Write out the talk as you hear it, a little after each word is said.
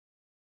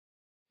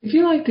If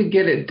you like to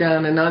get it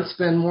done and not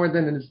spend more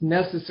than is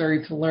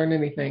necessary to learn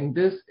anything,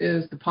 this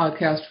is the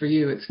podcast for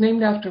you. It's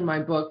named after my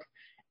book,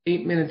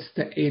 8 Minutes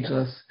to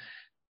Ageless.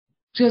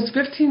 Just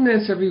 15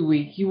 minutes every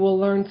week, you will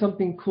learn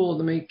something cool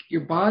to make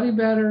your body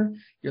better,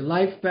 your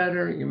life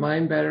better, your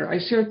mind better. I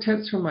share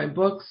tips from my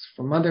books,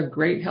 from other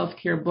great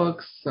healthcare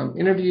books, some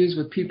interviews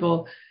with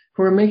people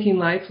who are making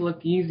life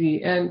look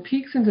easy, and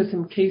peeks into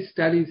some case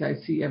studies I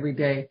see every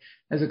day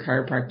as a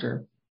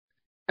chiropractor.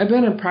 I've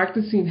been a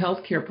practicing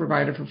healthcare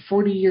provider for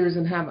 40 years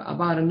and have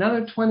about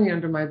another 20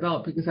 under my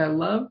belt because I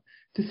love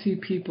to see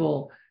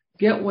people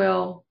get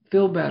well,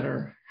 feel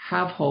better,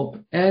 have hope,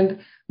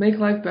 and make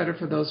life better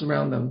for those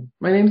around them.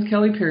 My name is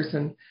Kelly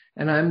Pearson,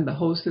 and I'm the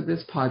host of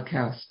this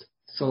podcast.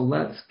 So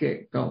let's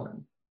get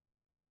going.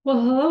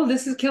 Well, hello,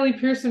 this is Kelly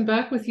Pearson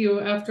back with you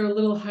after a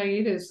little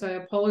hiatus. I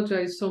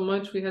apologize so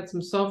much. We had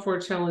some software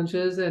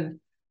challenges and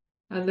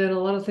then a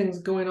lot of things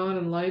going on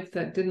in life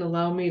that didn't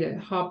allow me to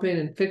hop in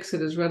and fix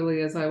it as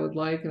readily as I would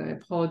like, and I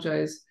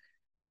apologize.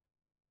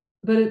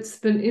 But it's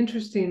been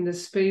interesting, the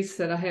space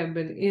that I have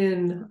been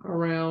in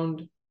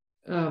around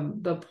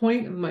the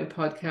point of my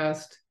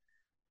podcast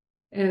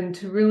and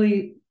to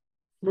really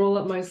roll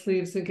up my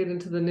sleeves and get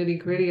into the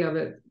nitty-gritty of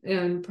it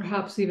and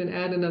perhaps even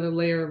add another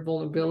layer of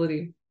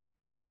vulnerability.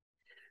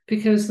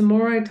 Because the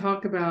more I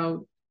talk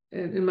about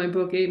in my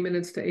book, 8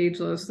 Minutes to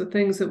Ageless, the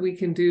things that we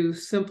can do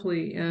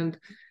simply and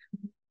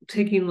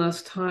taking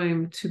less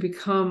time to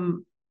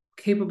become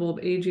capable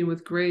of aging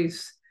with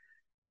grace.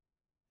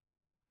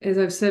 As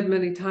I've said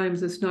many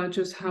times, it's not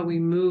just how we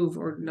move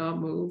or not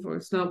move, or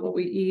it's not what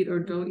we eat or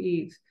don't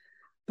eat,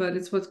 but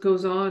it's what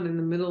goes on in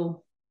the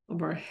middle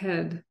of our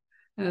head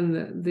and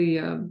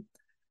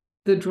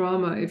the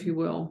drama, if you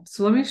will.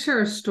 So let me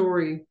share a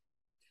story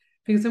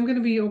because I'm going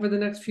to be over the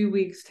next few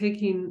weeks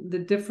taking the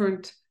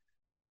different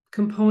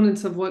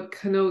components of what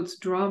connotes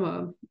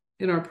drama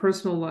in our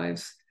personal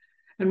lives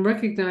and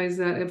recognize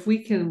that if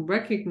we can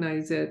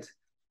recognize it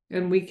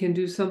and we can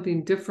do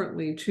something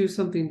differently, choose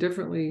something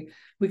differently,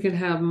 we can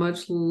have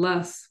much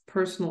less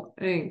personal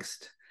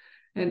angst.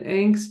 And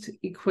angst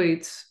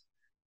equates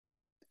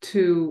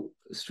to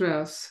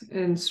stress,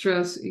 and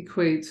stress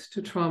equates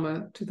to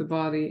trauma to the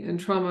body, and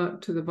trauma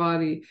to the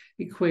body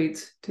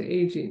equates to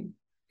aging.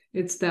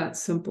 It's that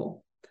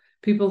simple.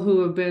 People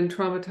who have been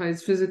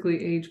traumatized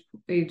physically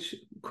age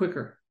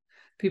quicker.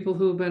 People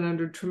who have been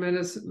under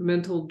tremendous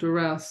mental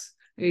duress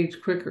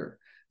age quicker.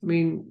 I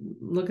mean,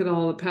 look at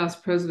all the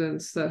past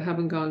presidents that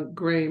haven't gone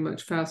gray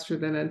much faster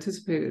than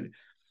anticipated.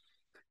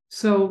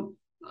 So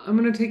I'm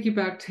going to take you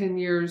back 10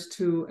 years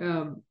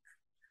to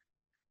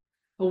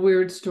a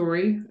weird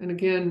story. And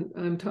again,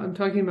 I'm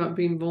talking about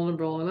being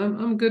vulnerable, and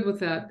I'm good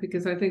with that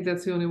because I think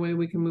that's the only way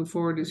we can move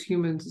forward as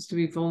humans is to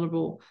be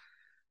vulnerable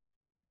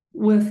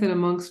with and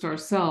amongst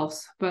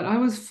ourselves. But I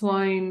was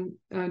flying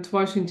to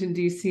Washington,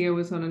 D.C. I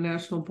was on a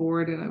national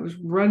board and I was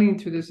running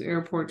through this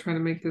airport trying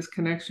to make this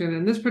connection.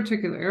 And this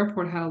particular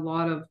airport had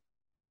a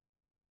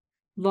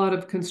lot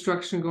of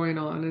construction going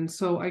on. And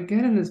so I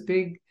get in this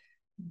big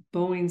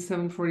Boeing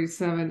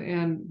 747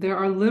 and there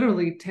are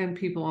literally 10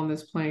 people on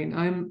this plane.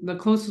 I'm the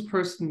closest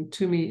person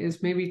to me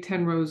is maybe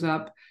 10 rows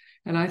up.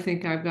 And I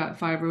think I've got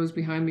 5 rows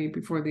behind me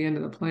before the end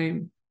of the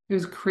plane. It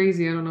was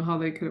crazy. I don't know how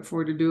they could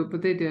afford to do it,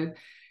 but they did.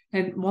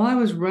 And while I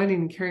was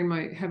running, carrying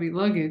my heavy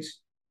luggage,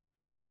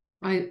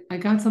 I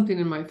got something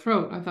in my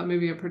throat. I thought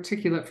maybe a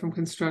particulate from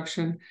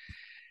construction.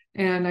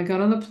 And I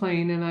got on the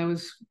plane and I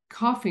was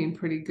coughing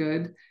pretty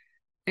good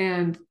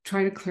and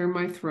trying to clear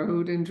my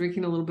throat and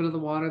drinking a little bit of the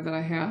water that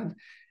I had.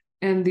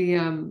 And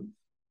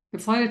the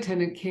flight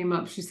attendant came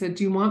up. She said,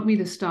 "Do you want me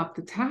to stop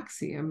the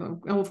taxi?" I'm like,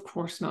 "Oh, of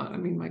course not. I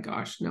mean, my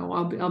gosh, no,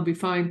 I'll be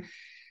fine."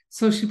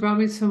 So she brought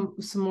me some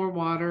more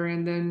water,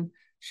 and then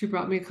she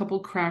brought me a couple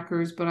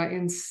crackers, but I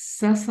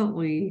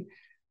incessantly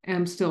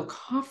am still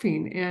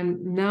coughing.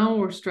 And now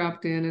we're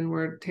strapped in and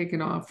we're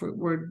taking off.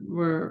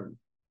 We're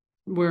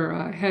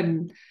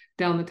heading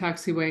down the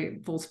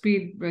taxiway full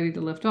speed, ready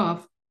to lift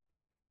off.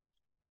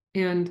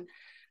 And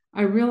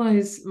I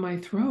realize my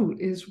throat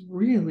is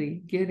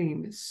really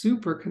getting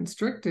super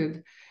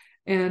constricted.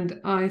 And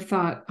I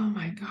thought, oh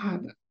my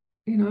God,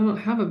 I don't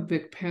have a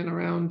big pen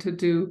around to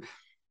do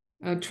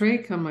a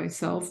trach on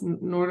myself,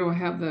 nor do I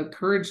have the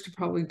courage to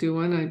probably do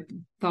one. I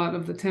thought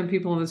of the 10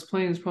 people on this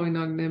plane is probably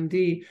not an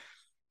MD.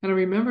 And I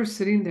remember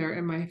sitting there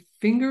and my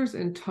fingers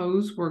and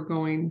toes were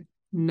going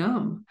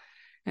numb.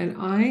 And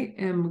I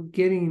am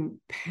getting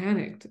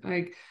panicked.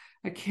 I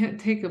can't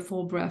take a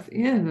full breath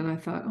in. And I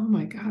thought, oh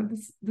my God,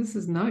 this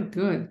is not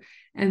good.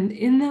 And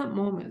in that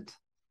moment,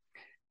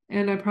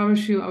 and I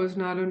promise you, I was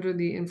not under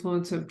the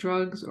influence of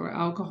drugs or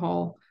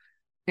alcohol.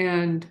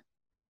 And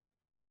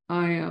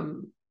I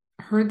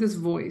heard this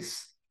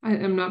voice. I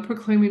am not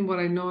proclaiming what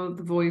I know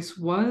the voice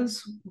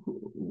was,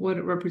 what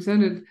it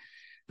represented,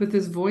 but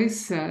this voice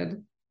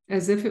said,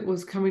 as if it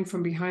was coming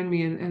from behind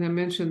me, and I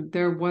mentioned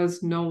there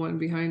was no one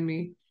behind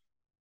me,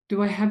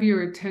 "Do I have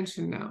your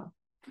attention now?"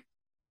 I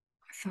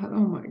thought,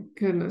 oh my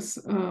goodness.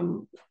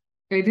 I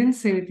didn't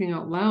say anything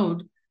out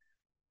loud.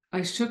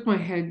 I shook my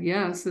head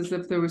yes, as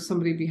if there was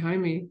somebody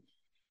behind me.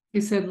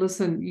 He said,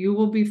 listen, you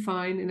will be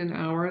fine in an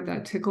hour.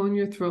 That tickle in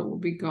your throat will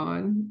be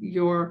gone.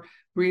 Your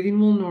breathing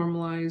will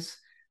normalize.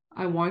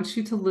 I want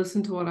you to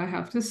listen to what I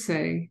have to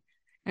say.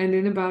 And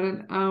in about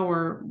an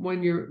hour,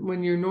 when you're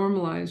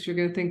normalized, you're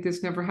going to think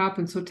this never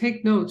happened. So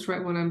take notes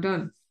right when I'm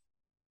done.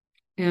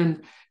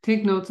 And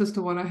take notes as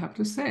to what I have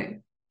to say.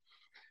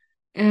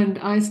 And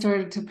I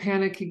started to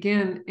panic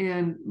again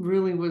and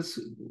really was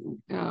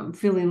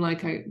feeling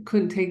like I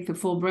couldn't take the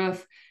full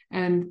breath.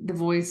 And the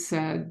voice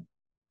said,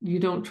 you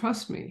don't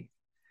trust me.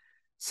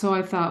 So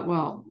I thought,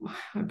 well,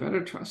 I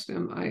better trust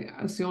him.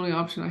 That's the only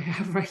option I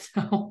have right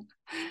now.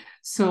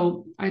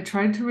 So I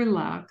tried to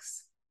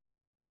relax,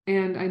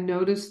 and I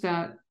noticed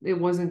that it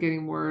wasn't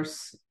getting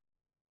worse.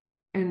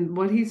 And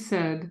what he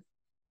said,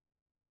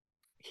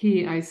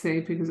 I say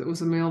because it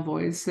was a male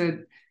voice,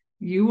 said,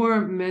 you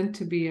are meant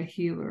to be a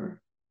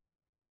healer.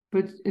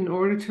 But in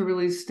order to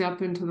really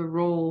step into the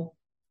role,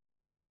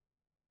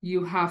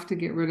 you have to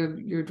get rid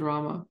of your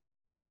drama.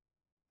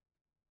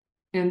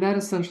 And that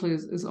essentially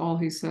is all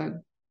he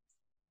said,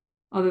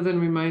 other than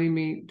reminding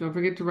me, don't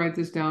forget to write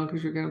this down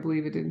because you're going to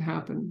believe it didn't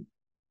happen.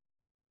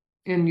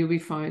 And you'll be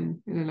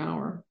fine in an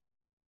hour.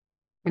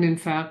 And in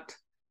fact,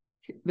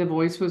 the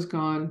voice was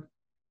gone.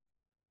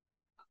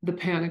 The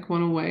panic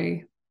went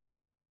away.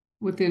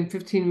 Within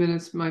 15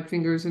 minutes, my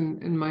fingers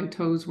and my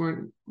toes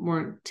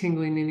weren't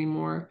tingling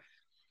anymore.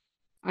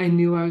 I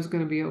knew I was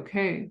going to be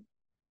okay.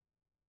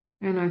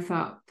 And I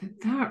thought,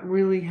 did that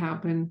really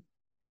happen?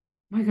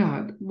 My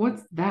God,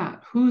 what's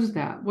that? Who's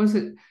that? What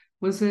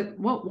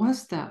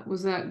was that?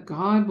 Was that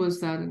God?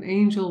 Was that an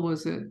angel?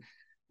 Was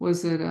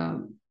it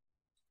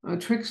a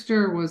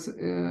trickster? Was it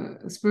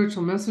a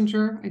spiritual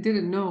messenger? I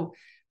didn't know.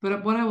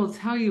 But what I will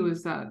tell you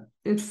is that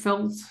it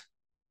felt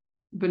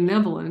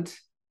benevolent.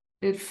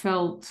 It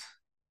felt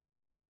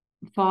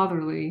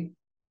fatherly,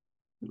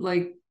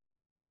 like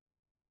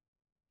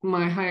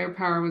my higher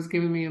power was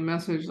giving me a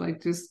message,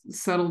 like, just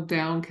settle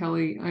down,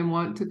 Kelly. I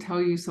want to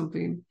tell you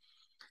something.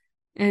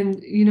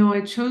 And,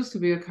 I chose to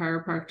be a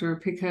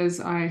chiropractor because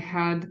I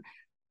had,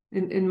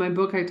 in my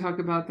book, I talk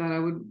about that. I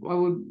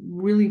would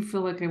really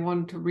feel like I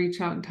wanted to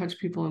reach out and touch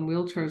people in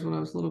wheelchairs when I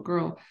was a little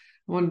girl.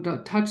 I wanted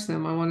to touch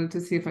them. I wanted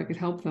to see if I could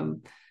help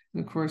them.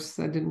 And of course,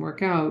 that didn't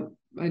work out.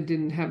 I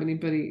didn't have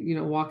anybody,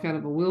 walk out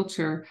of a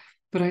wheelchair,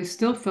 but I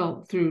still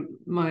felt through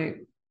my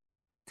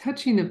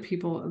touching of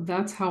people,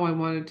 that's how I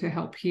wanted to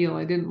help heal.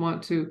 I didn't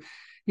want to,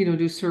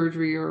 do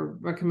surgery or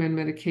recommend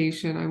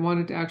medication. I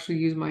wanted to actually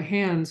use my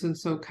hands. And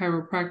so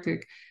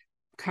chiropractic,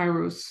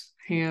 kairos,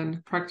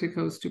 hand,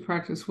 practicos, to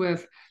practice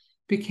with,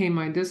 became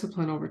my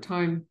discipline over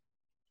time.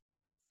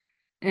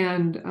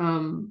 And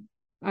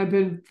I've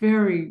been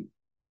very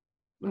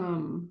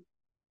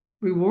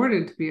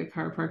rewarded to be a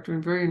chiropractor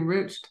and very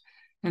enriched.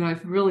 And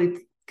I've really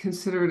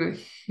considered it a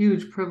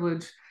huge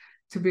privilege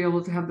to be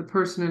able to have the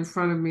person in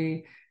front of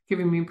me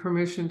giving me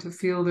permission to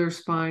feel their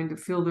spine, to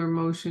feel their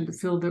motion, to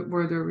feel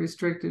where they're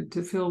restricted,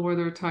 to feel where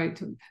they're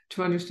tight,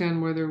 to understand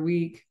where they're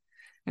weak,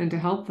 and to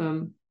help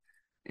them.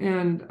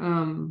 And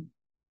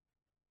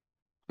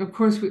of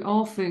course, we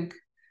all think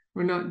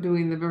we're not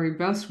doing the very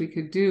best we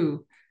could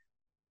do.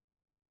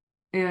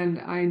 And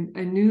I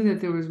knew that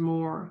there was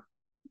more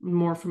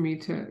for me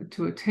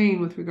to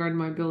attain with regard to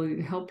my ability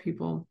to help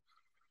people.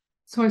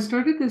 So I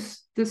started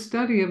this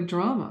study of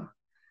drama.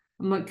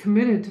 I'm like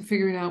committed to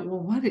figuring out,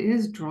 well, what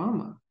is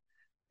drama?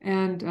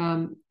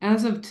 And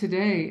as of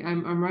today,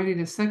 I'm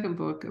writing a second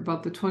book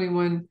about the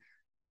 21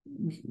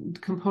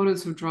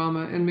 components of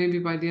drama, and maybe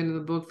by the end of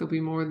the book there'll be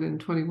more than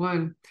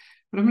 21.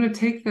 But I'm going to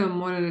take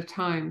them one at a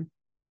time,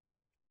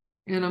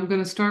 and I'm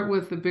going to start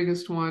with the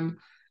biggest one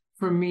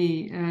for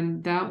me,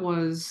 and that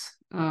was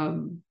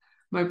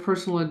my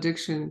personal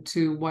addiction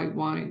to white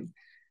wine.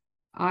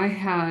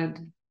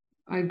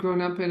 I'd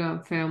grown up in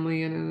a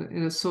family and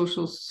in a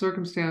social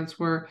circumstance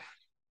where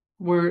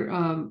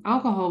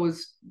alcohol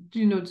was,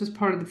 just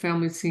part of the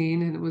family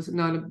scene, and it was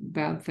not a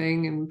bad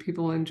thing, and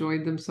people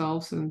enjoyed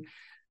themselves. And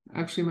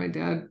actually, my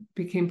dad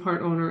became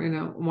part owner in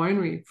a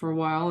winery for a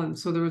while, and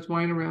so there was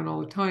wine around all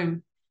the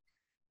time.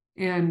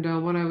 And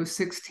when I was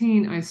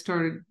 16, I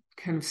started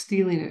kind of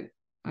stealing it.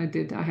 I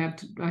did. I have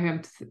to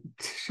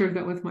share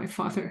that with my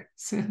father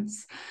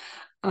since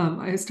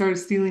I started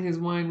stealing his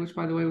wine, which,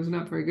 by the way, was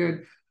not very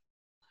good,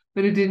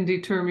 but it didn't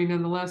deter me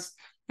nonetheless.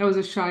 I was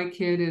a shy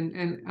kid,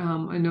 and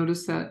I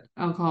noticed that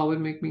alcohol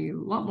would make me a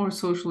lot more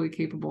socially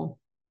capable.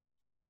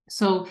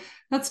 So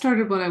that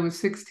started when I was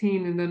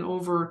 16, and then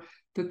over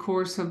the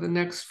course of the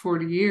next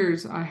 40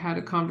 years, I had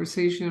a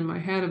conversation in my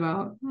head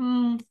about,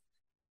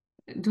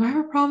 do I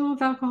have a problem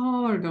with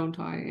alcohol or don't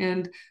I?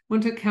 And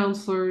went to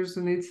counselors,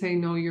 and they'd say,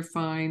 no, you're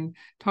fine.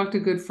 Talked to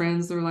good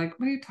friends. They're like,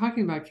 what are you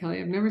talking about,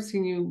 Kelly? I've never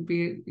seen you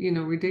be,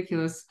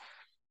 ridiculous.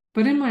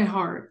 But in my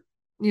heart,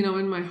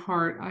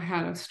 I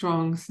had a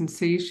strong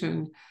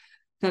sensation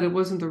that it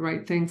wasn't the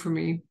right thing for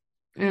me.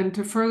 And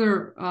to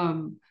further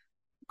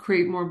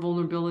create more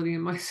vulnerability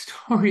in my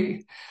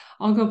story,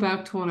 I'll go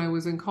back to when I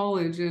was in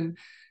college, and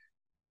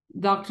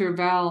Dr.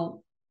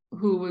 Val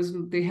who was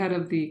the head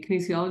of the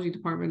kinesiology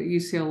department at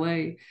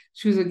UCLA.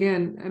 She was,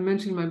 again, I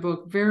mentioned in my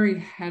book, very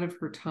ahead of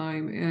her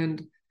time.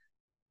 And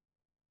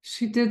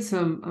she did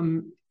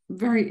some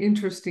very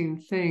interesting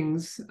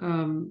things.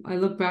 I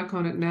look back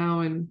on it now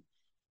and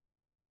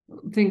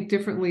think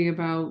differently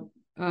about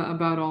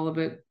all of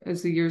it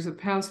as the years have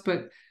passed.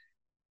 But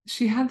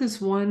she had this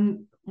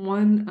one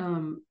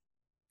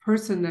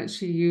person that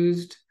she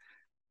used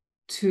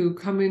to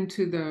come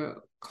into the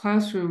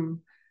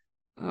classroom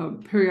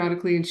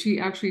periodically, and she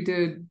actually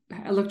did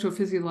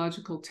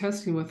electrophysiological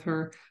testing with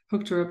her,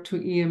 hooked her up to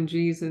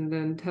EMGs, and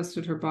then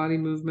tested her body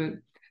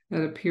movement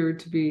that appeared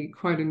to be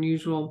quite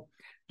unusual.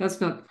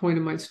 That's not the point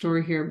of my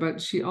story here,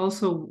 but she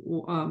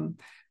also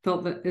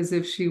felt that as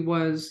if she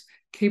was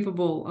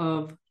capable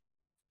of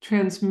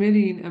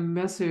transmitting a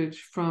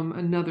message from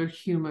another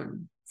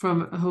human,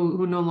 from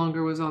who no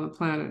longer was on the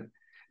planet.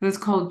 And it's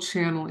called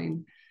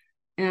channeling.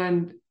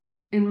 And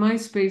in my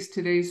space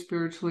today,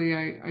 spiritually,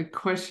 I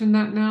question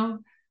that now,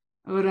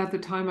 but at the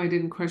time I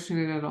didn't question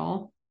it at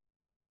all.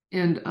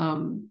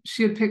 And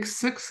she had picked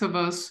 6 of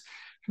us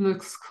from the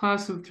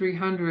class of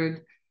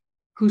 300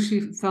 who she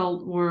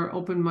felt were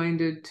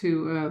open-minded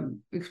to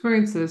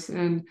experience this.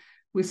 And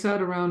we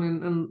sat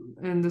around,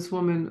 and this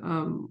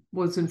woman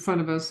was in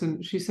front of us,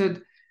 and she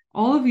said,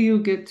 all of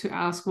you get to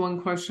ask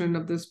one question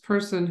of this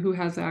person who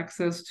has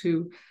access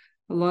to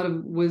a lot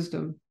of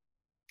wisdom.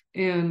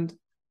 And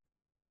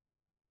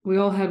we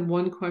all had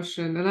one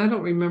question, and I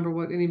don't remember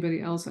what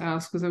anybody else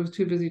asked because I was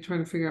too busy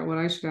trying to figure out what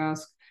I should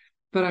ask.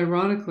 But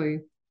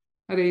ironically,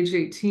 at age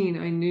 18,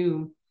 I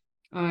knew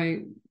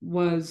I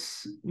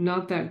was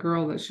not that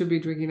girl that should be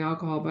drinking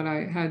alcohol, but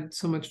I had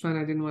so much fun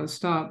I didn't want to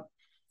stop.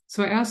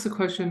 So I asked the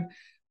question,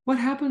 what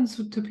happens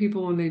to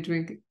people when they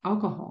drink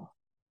alcohol?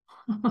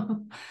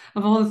 Of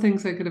all the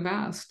things I could have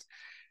asked.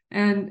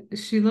 And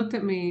she looked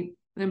at me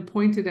and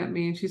pointed at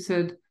me and she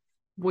said,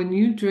 when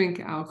you drink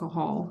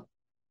alcohol,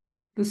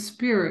 the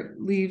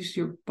spirit leaves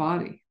your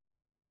body.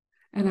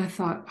 And I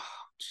thought,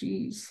 oh,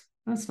 geez,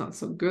 that's not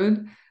so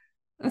good.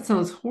 That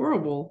sounds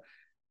horrible.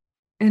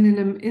 And in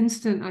an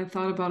instant, I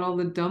thought about all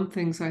the dumb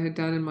things I had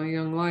done in my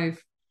young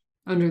life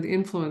under the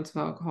influence of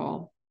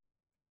alcohol.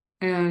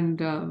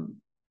 And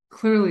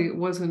clearly it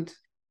wasn't,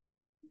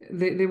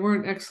 they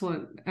weren't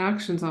excellent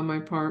actions on my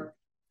part.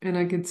 And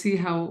I could see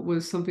how it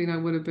was something I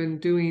would have been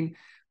doing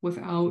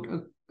without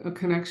a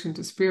connection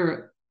to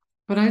spirit.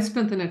 But I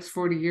spent the next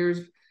 40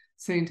 years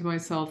saying to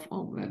myself,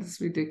 oh, that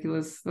is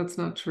ridiculous. That's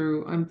not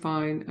true. I'm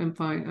fine. I'm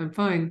fine. I'm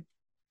fine.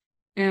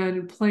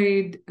 And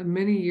played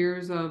many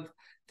years of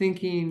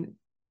thinking,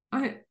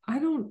 I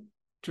don't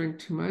drink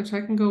too much.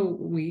 I can go a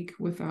week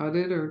without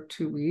it, or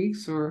 2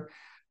 weeks, or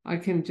I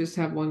can just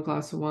have 1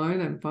 glass of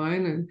wine. I'm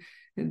fine.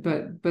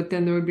 But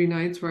then there would be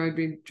nights where I'd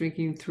be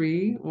drinking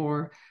 3,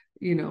 or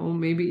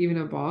maybe even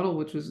a bottle,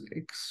 which was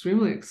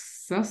extremely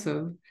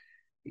excessive.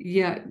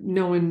 Yet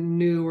no one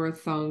knew or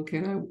thunk,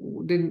 and I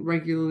didn't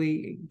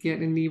regularly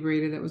get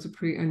inebriated. That was a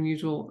pretty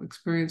unusual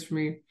experience for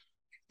me.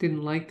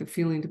 Didn't like the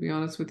feeling, to be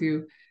honest with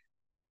you.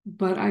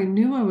 But I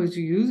knew I was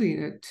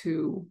using it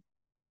to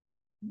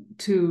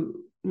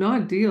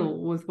not deal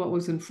with what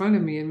was in front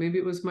of me. And maybe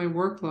it was my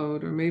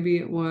workload, or maybe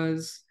it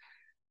was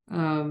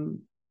the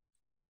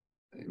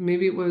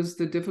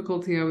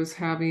difficulty I was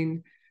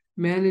having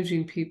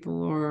managing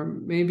people, or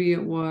maybe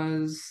it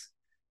was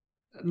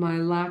my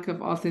lack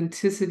of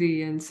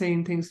authenticity and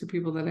saying things to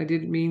people that I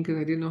didn't mean because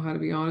I didn't know how to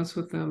be honest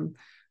with them,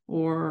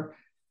 or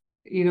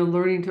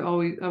learning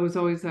to I was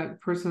always that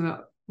person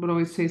that would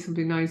always say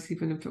something nice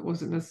even if it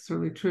wasn't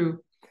necessarily true.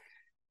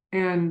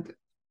 And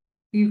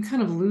you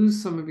kind of lose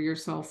some of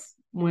yourself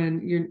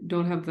when you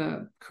don't have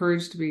the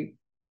courage to be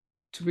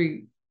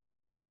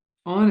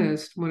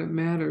honest when it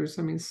matters.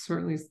 I mean,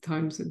 certainly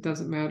times it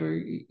doesn't matter.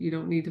 You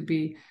don't need to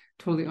be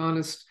totally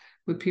honest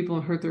with people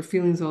and hurt their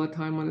feelings all the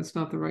time when it's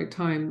not the right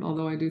time.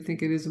 Although I do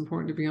think it is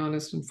important to be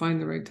honest and find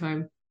the right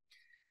time.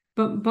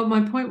 But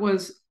my point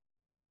was,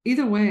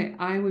 either way,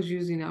 I was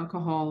using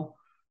alcohol,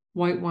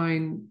 white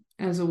wine,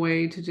 as a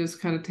way to just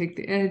kind of take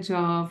the edge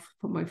off,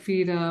 put my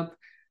feet up,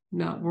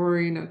 not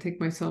worry, not take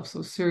myself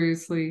so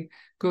seriously,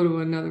 go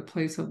to another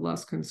place of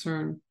less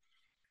concern.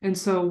 And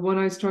so when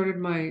I started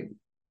my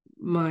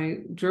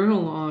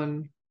journal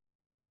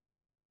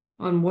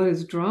on what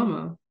is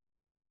drama,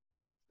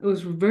 it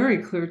was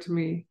very clear to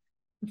me.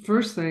 The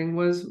first thing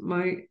was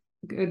my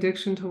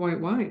addiction to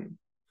white wine.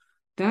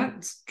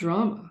 That's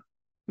drama.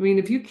 I mean,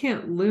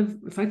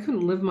 if I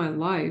couldn't live my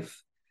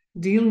life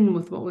dealing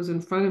with what was in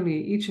front of me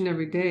each and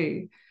every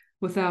day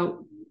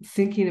without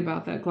thinking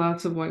about that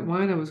glass of white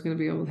wine I was going to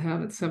be able to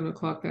have at 7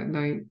 o'clock that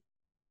night,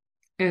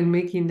 and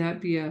making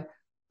that be a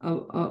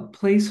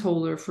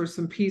placeholder for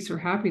some peace or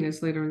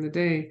happiness later in the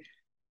day,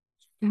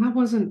 that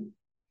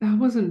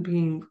wasn't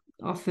being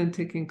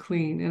authentic and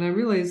clean. And I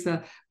realized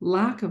that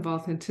lack of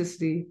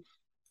authenticity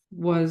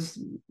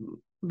was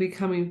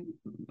becoming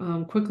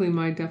quickly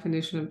my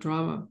definition of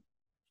drama.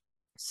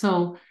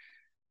 So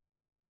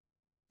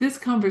this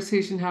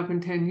conversation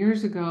happened 10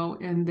 years ago,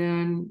 and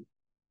then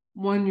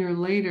 1 year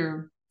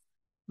later,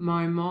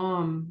 my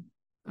mom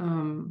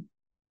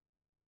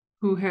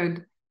who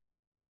had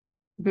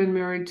been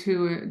married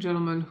to a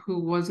gentleman who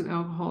was an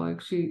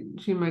alcoholic. She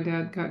and my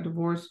dad got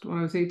divorced when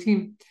I was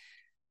 18.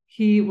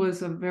 He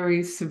was a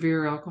very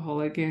severe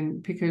alcoholic,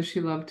 and because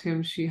she loved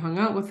him, she hung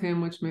out with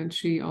him, which meant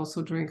she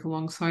also drank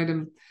alongside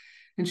him.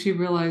 And she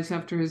realized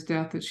after his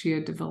death that she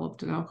had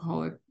developed an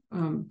alcoholic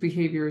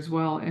behavior as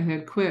well and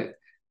had quit.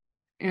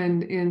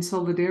 And in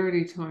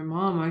solidarity to my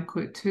mom, I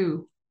quit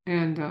too.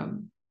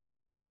 And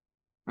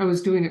I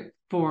was doing it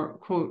for,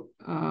 quote,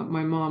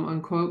 my mom,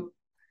 unquote.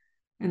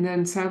 And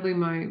then sadly,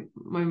 my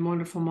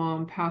wonderful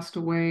mom passed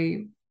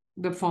away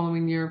the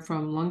following year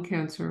from lung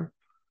cancer.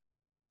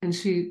 And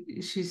she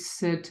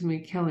said to me,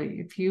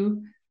 Kelly, if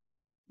you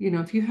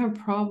have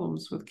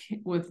problems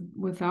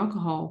with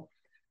alcohol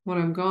when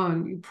I'm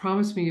gone, you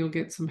promise me you'll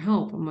get some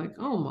help. I'm like,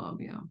 oh, Mom,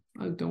 yeah,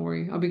 don't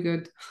worry, I'll be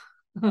good.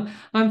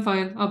 I'm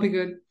fine, I'll be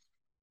good.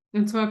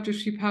 And so after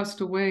she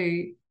passed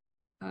away,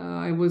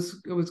 I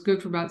was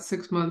good for about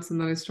 6 months, and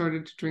then I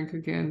started to drink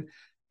again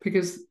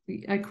because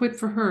I quit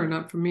for her,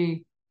 not for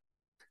me.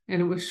 And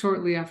it was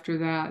shortly after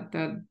that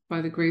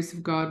by the grace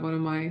of God,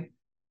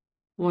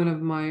 one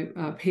of my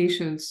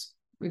patients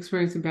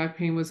experiencing back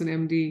pain was an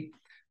MD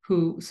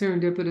who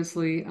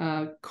serendipitously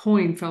a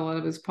coin fell out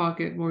of his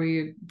pocket where he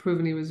had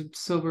proven he was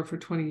sober for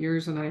 20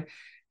 years. And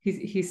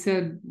he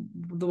said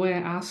the way I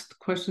asked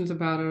questions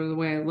about it or the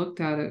way I looked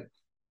at it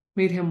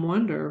made him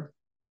wonder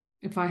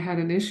if I had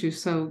an issue.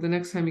 So the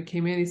next time he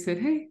came in, he said,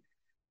 hey,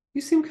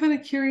 you seem kind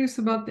of curious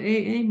about the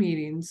AA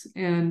meetings.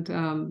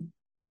 And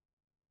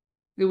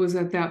it was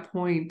at that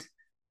point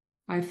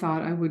I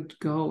thought I would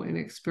go and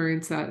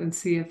experience that and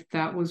see if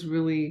that was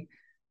really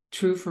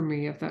true for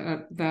me, if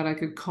that I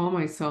could call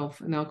myself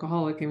an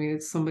alcoholic. I mean,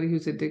 it's somebody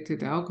who's addicted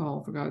to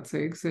alcohol, for God's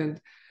sakes.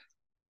 And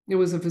it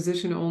was a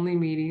physician only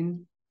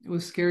meeting. It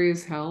was scary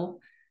as hell.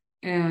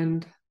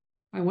 And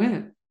I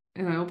went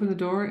and I opened the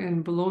door,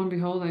 and lo and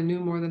behold, I knew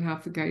more than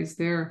half the guys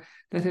there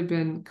that had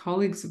been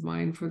colleagues of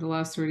mine for the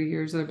last 30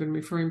 years that I've been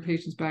referring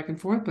patients back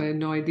and forth, but I had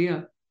no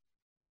idea.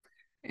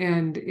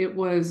 And it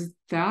was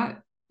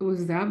that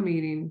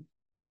meeting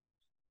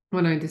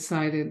when I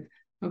decided,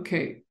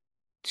 okay,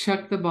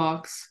 check the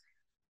box,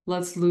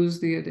 let's lose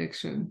the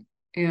addiction.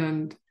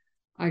 And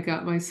I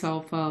got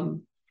myself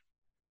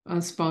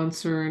a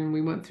sponsor, and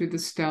we went through the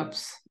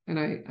steps, and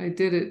I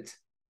did it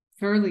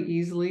fairly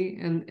easily.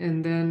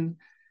 And then,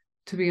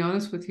 to be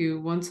honest with you,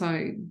 once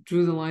I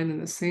drew the line in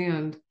the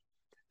sand,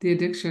 the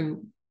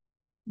addiction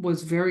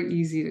was very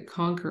easy to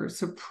conquer,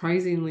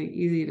 surprisingly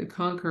easy to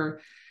conquer.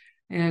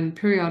 And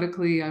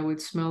periodically, I would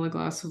smell a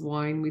glass of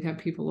wine. We'd have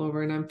people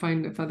over, and I'm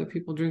fine if other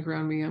people drink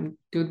around me. I'm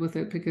good with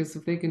it because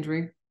if they can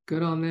drink,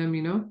 good on them,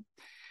 you know.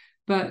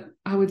 But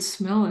I would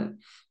smell it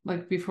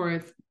like before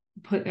I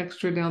put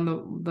extra down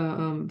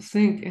the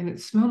sink, and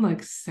it smelled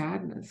like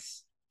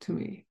sadness to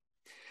me.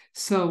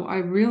 So I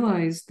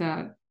realized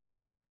that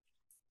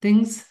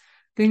things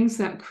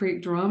that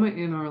create drama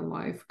in our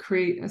life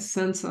create a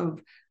sense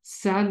of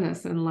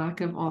sadness and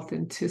lack of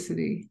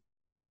authenticity.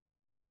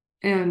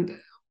 And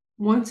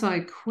once I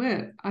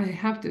quit, I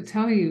have to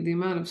tell you the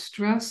amount of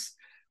stress,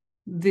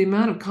 the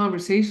amount of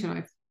conversation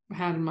I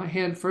had in my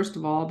head, first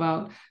of all,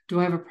 about do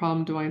I have a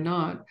problem? Do I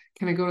not?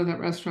 Can I go to that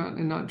restaurant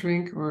and not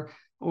drink?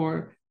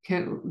 Or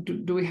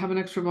do we have an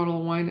extra bottle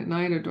of wine at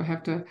night? Or do I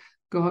have to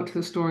go out to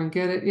the store and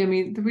get it? I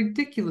mean, the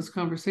ridiculous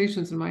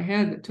conversations in my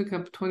head that took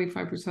up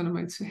 25% of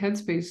my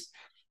headspace,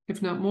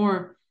 if not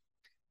more.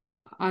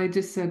 I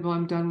just said, well,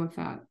 I'm done with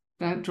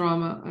that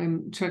drama.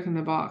 I'm checking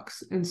the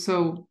box. And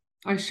so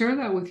I share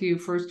that with you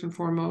first and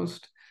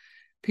foremost,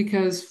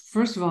 because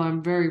first of all,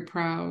 I'm very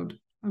proud.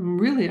 I'm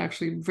really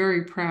actually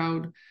very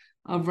proud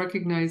of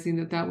recognizing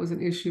that was an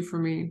issue for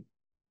me,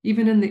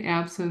 even in the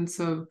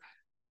absence of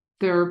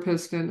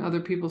therapists and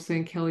other people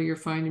saying, Kelly, you're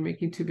fine, you're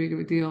making too big of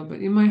a deal. But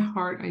in my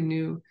heart, I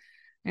knew.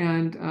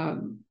 And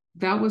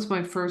that was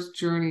my first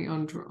journey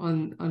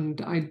on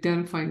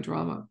identifying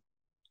drama.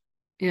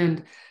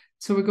 And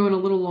so we're going a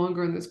little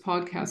longer in this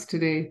podcast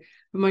today.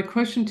 But my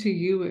question to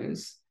you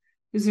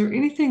is there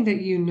anything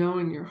that you know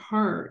in your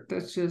heart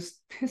that's just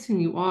pissing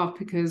you off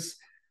because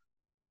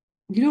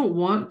you don't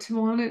want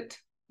to want it,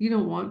 you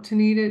don't want to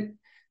need it,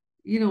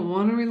 you don't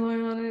want to rely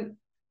on it?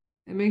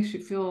 It makes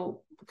you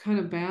feel kind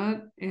of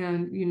bad,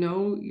 and you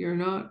know you're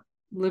not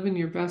living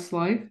your best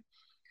life.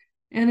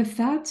 And if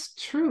that's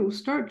true,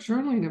 start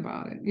journaling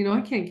about it. You know,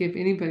 I can't give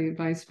anybody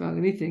advice about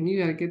anything.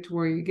 You got to get to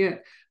where you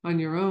get on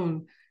your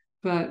own.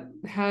 But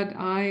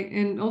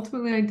and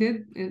ultimately I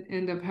did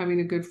end up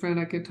having a good friend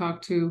I could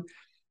talk to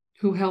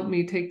who helped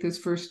me take this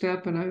first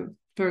step. And I'm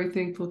very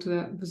thankful to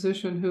that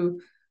physician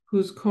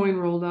whose coin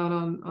rolled out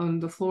on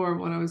the floor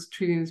when I was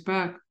treating his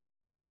back.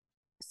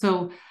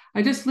 So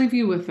I just leave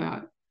you with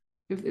that.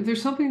 If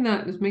there's something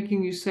that is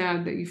making you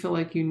sad that you feel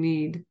like you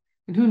need,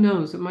 and who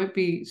knows, it might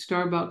be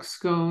Starbucks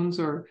scones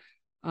or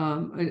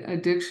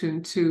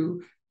addiction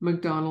to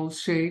McDonald's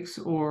shakes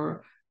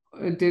or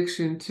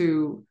addiction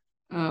to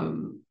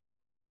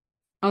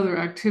other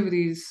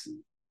activities,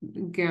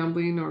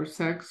 gambling or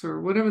sex or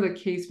whatever the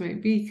case may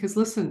be. Because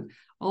listen,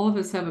 all of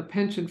us have a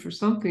penchant for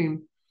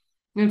something.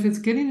 And if it's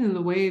getting in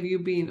the way of you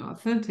being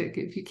authentic,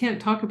 if you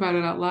can't talk about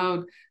it out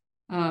loud,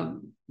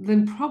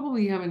 then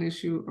probably you have an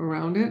issue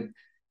around it.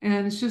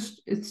 And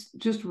it's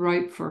just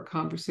ripe for a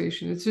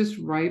conversation. It's just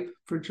ripe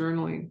for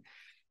journaling.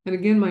 And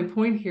again, my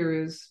point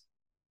here is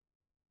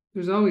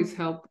there's always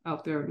help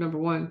out there, number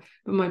one.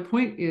 But my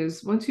point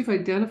is, once you've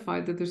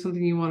identified that there's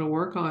something you want to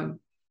work on,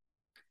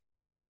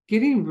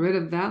 getting rid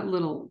of that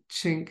little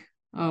chink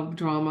of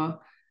drama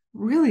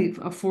really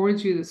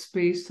affords you the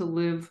space to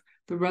live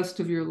the rest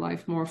of your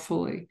life more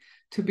fully,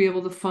 to be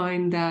able to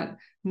find that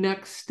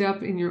next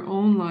step in your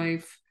own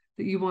life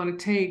that you want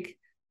to take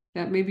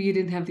that maybe you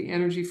didn't have the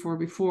energy for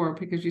before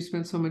because you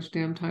spent so much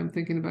damn time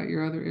thinking about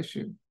your other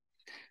issue.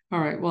 All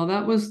right, well,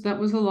 that was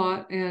a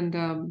lot,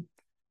 and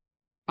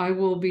I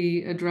will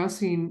be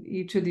addressing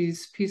each of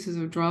these pieces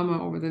of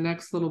drama over the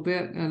next little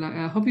bit, and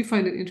I hope you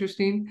find it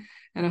interesting,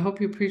 and I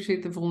hope you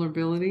appreciate the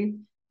vulnerability,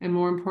 and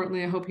more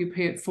importantly, I hope you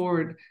pay it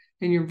forward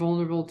and you're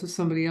vulnerable to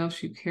somebody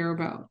else you care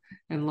about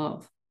and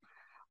love.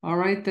 All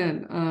right,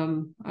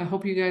 then. I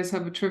hope you guys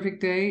have a terrific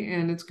day,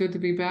 and it's good to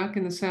be back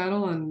in the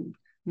saddle, and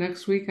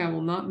next week I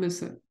will not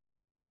miss it.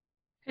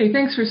 Hey,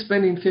 thanks for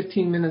spending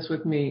 15 minutes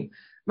with me.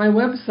 My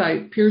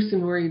website,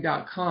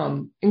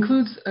 PearsonWorry.com,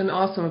 includes an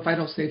awesome, if I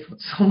don't say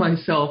so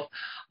myself,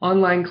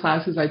 online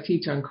classes I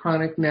teach on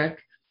chronic neck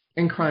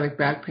and chronic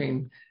back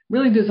pain,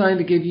 really designed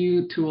to give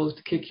you tools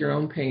to kick your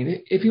own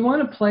pain. If you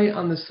want to play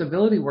on the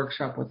civility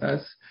workshop with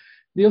us,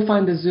 you'll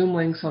find the Zoom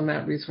links on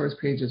that resource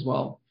page as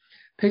well.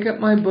 Pick up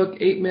my book,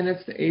 8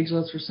 Minutes to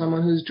Ageless, for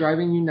someone who's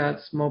driving you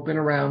nuts, moping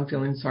around,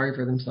 feeling sorry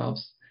for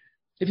themselves.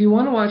 If you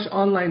want to watch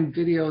online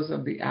videos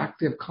of the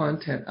active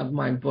content of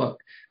my book,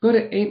 go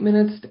to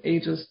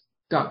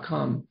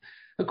 8minutstoageless.com.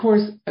 Of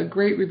course, a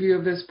great review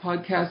of this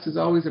podcast is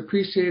always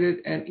appreciated,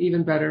 and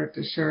even better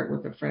to share it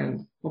with a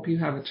friend. Hope you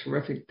have a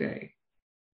terrific day.